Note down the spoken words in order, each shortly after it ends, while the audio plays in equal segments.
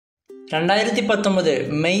2019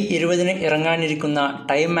 May 20 ഇറങ്ങാനിരിക്കുന്ന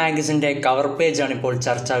time മാഗസിൻ്റെ cover പേജാണിപ്പോൾ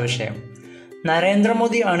ചർച്ചാ വിഷയം.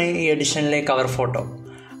 നരേന്ദ്രമോദി ആണ് ഈ എഡിഷനിലെ കവർ ഫോട്ടോ.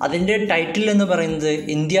 അതിൻ്റെ ടൈറ്റിൽ എന്ന് പറയുന്നത്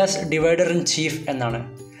ഇന്ത്യാസ് ഡിവൈഡർ ഇൻ ചീഫ് എന്നാണ്.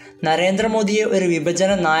 നരേന്ദ്രമോദിയെ ഒരു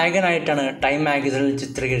വിഭജന നായകനായിട്ടാണ് ടൈം മാഗസിനിൽ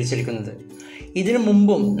ചിത്രീകരിച്ചിരിക്കുന്നത്. ഇതിനു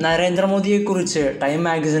മുമ്പും നരേന്ദ്രമോദിയെക്കുറിച്ച് ടൈം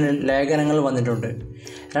മാഗസിനിൽ ലേഖനങ്ങൾ വന്നിട്ടുണ്ട്.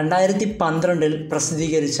 2012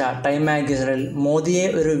 പ്രസിദ്ധീകരിച്ച ടൈം മാഗസിനിൽ മോദിയെ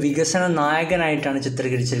ഒരു വികസന നായകനായിട്ടാണ്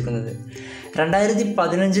ചിത്രീകരിച്ചിരിക്കുന്നത്.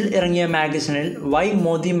 2015 ഇറങ്ങിയ മാഗസിനിൽ വൈ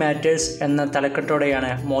മോദി മാറ്റേഴ്സ് എന്ന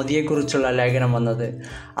തലക്കെട്ടോടെയാണ് മോദിയെക്കുറിച്ചുള്ള ലേഖനം വന്നത്.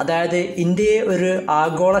 അതായത് ഇന്ത്യയെ ഒരു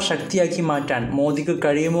ആഗോള ശക്തിയാക്കി മാറ്റാൻ മോദിക്ക്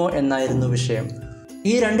കഴിയുമോ എന്നായിരുന്നു വിഷയം.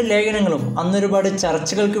 ഈ രണ്ട് ലേഖനങ്ങളും അന്നൊരുപാട്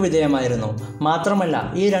ചർച്ചകൾക്ക് വിധേയമായിരുന്നു. മാത്രമല്ല,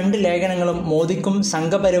 ഈ രണ്ട് ലേഖനങ്ങളും മോദിക്കും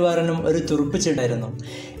സംഘപരിവാറിനും ഒരു തുറുപ്പിച്ചിട്ടായിരുന്നു.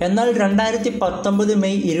 എന്നാൽ 2019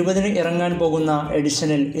 മെയ് 20 ഇറങ്ങാൻ പോകുന്ന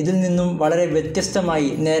എഡിഷനിൽ ഇതിൽ നിന്നും വളരെ വ്യത്യസ്തമായി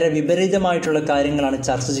നേരെ വിപരീതമായിട്ടുള്ള കാര്യങ്ങളാണ്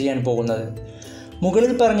ചർച്ച ചെയ്യാൻ പോകുന്നത്.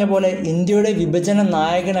 മുകളിൽ പറഞ്ഞ പോലെ ഇന്ത്യയുടെ വിഭജന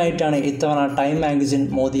നായകനായിട്ടാണ് ഇത്തവണ ടൈം മാഗസിൻ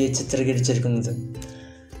മോദിയെ ചിത്രീകരിച്ചിരിക്കുന്നത്.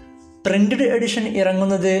 പ്രിൻ്റഡ് എഡിഷൻ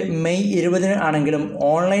ഇറങ്ങുന്നത് മെയ് 20 ആണെങ്കിലും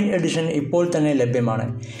ഓൺലൈൻ എഡിഷൻ ഇപ്പോൾ തന്നെ ലഭ്യമാണ്.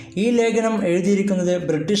 ഈ ലേഖനം എഴുതിയിരിക്കുന്നത്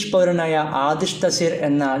ബ്രിട്ടീഷ് പൗരനായ ആദിഷ് തസീർ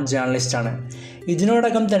എന്ന ജേർണലിസ്റ്റാണ്.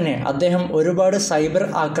 ഇതിനോടകം തന്നെ അദ്ദേഹം ഒരുപാട് സൈബർ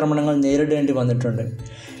ആക്രമണങ്ങൾ നേരിടേണ്ടി വന്നിട്ടുണ്ട്.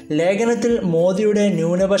 ലേഖനത്തിൽ മോദിയുടെ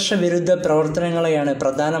ന്യൂനപക്ഷ വിരുദ്ധ പ്രവർത്തനങ്ങളെയാണ്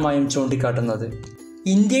പ്രധാനമായും ചൂണ്ടിക്കാട്ടുന്നത്.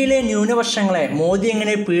 ഇന്ത്യയിലെ ന്യൂനപക്ഷങ്ങളെ മോദി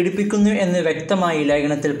എങ്ങനെ പീഡിപ്പിക്കുന്നു എന്ന് വ്യക്തമായി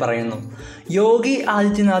ലേഖനത്തിൽ പറയുന്നു. യോഗി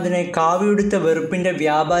ആദിത്യനാഥിനെ കാവിയുടുത്ത വെറുപ്പിൻ്റെ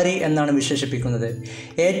വ്യാപാരി എന്നാണ് വിശേഷിപ്പിക്കുന്നത്.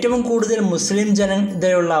 ഏറ്റവും കൂടുതൽ മുസ്ലിം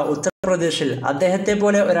ജനതയുള്ള ഉത്തർപ്രദേശിൽ അദ്ദേഹത്തെ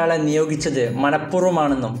പോലെ ഒരാളെ നിയോഗിച്ചത്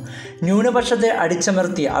മനഃപൂർവ്വമാണെന്നും ന്യൂനപക്ഷത്തെ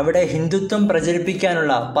അടിച്ചമർത്തി അവിടെ ഹിന്ദുത്വം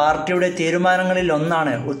പ്രചരിപ്പിക്കാനുള്ള പാർട്ടിയുടെ തീരുമാനങ്ങളിൽ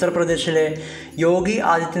ഒന്നാണ് ഉത്തർപ്രദേശിലെ യോഗി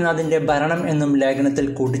ആദിത്യനാഥിൻ്റെ ഭരണം എന്നും ലേഖനത്തിൽ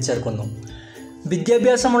കൂട്ടിച്ചേർക്കുന്നു.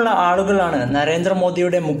 വിദ്യാഭ്യാസമുള്ള ആളുകളാണ്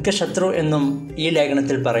നരേന്ദ്രമോദിയുടെ മുഖ്യ ശത്രു എന്നും ഈ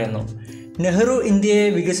ലേഖനത്തിൽ പറയുന്നു. നെഹ്റു ഇന്ത്യയെ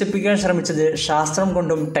വികസിപ്പിക്കാൻ ശ്രമിച്ചത് ശാസ്ത്രം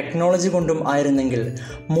കൊണ്ടും ടെക്നോളജി കൊണ്ടും ആയിരുന്നെങ്കിൽ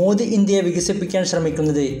മോദി ഇന്ത്യയെ വികസിപ്പിക്കാൻ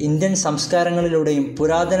ശ്രമിക്കുന്നത് ഇന്ത്യൻ സംസ്കാരങ്ങളിലൂടെയും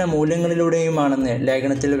പുരാതന മൂല്യങ്ങളിലൂടെയുമാണെന്ന്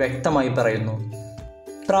ലേഖനത്തിൽ വ്യക്തമായി പറയുന്നു.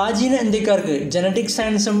 പ്രാചീന ഇന്ത്യക്കാർക്ക് ജനറ്റിക്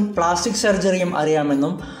സയൻസും പ്ലാസ്റ്റിക് സർജറിയും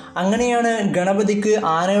അറിയാമെന്നും അങ്ങനെയാണ് ഗണപതിക്ക്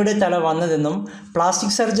ആനയുടെ തല വന്നതെന്നും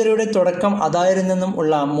പ്ലാസ്റ്റിക് സർജറിയുടെ തുടക്കം അതായിരുന്നെന്നും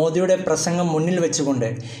ഉള്ള മോദിയുടെ പ്രസംഗം മുന്നിൽ വെച്ചുകൊണ്ട്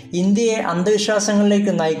ഇന്ത്യയെ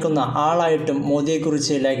അന്ധവിശ്വാസങ്ങളിലേക്ക് നയിക്കുന്ന ആളായിട്ടും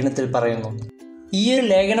മോദിയെക്കുറിച്ച് ലേഖനത്തിൽ പറയുന്നു. ഈ ഒരു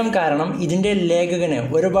ലേഖനം കാരണം ഇതിൻ്റെ ലേഖകന്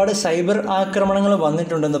ഒരുപാട് സൈബർ ആക്രമണങ്ങൾ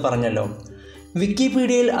വന്നിട്ടുണ്ടെന്ന് പറഞ്ഞല്ലോ.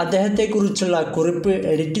 വിക്കിപീഡിയയിൽ അദ്ദേഹത്തെക്കുറിച്ചുള്ള കുറിപ്പ്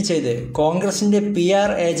എഡിറ്റ് ചെയ്ത് കോൺഗ്രസിൻ്റെ PR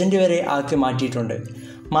ഏജൻറ്റ് വരെ ആക്കി മാറ്റിയിട്ടുണ്ട്.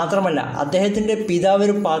 മാത്രമല്ല, അദ്ദേഹത്തിൻ്റെ പിതാവ്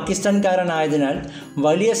ഒരു പാകിസ്ഥാൻകാരനായതിനാൽ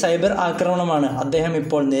വലിയ സൈബർ ആക്രമണമാണ് അദ്ദേഹം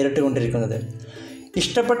ഇപ്പോൾ നേരിട്ടുകൊണ്ടിരിക്കുന്നത്.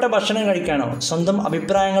 ഇഷ്ടപ്പെട്ട ഭക്ഷണം കഴിക്കാനോ സ്വന്തം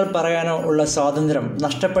അഭിപ്രായങ്ങൾ പറയാനോ ഉള്ള സ്വാതന്ത്ര്യം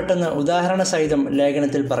നഷ്ടപ്പെട്ടെന്ന് ഉദാഹരണ സഹിതം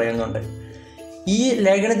ലേഖനത്തിൽ പറയുന്നുണ്ട്. ഈ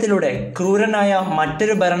ലേഖനത്തിലൂടെ ക്രൂരനായ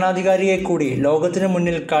മറ്റൊരു ഭരണാധികാരിയെ കൂടി ലോകത്തിന്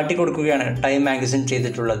മുന്നിൽ കാട്ടിക്കൊടുക്കുകയാണ് ടൈം മാഗസിൻ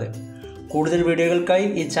ചെയ്തിട്ടുള്ളത്. കൂടുതൽ വീഡിയോകൾക്കായി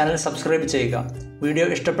ഈ ചാനൽ സബ്സ്ക്രൈബ് ചെയ്യുക. വീഡിയോ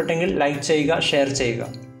ഇഷ്ടപ്പെട്ടെങ്കിൽ ലൈക്ക് ചെയ്യുക, ഷെയർ ചെയ്യുക.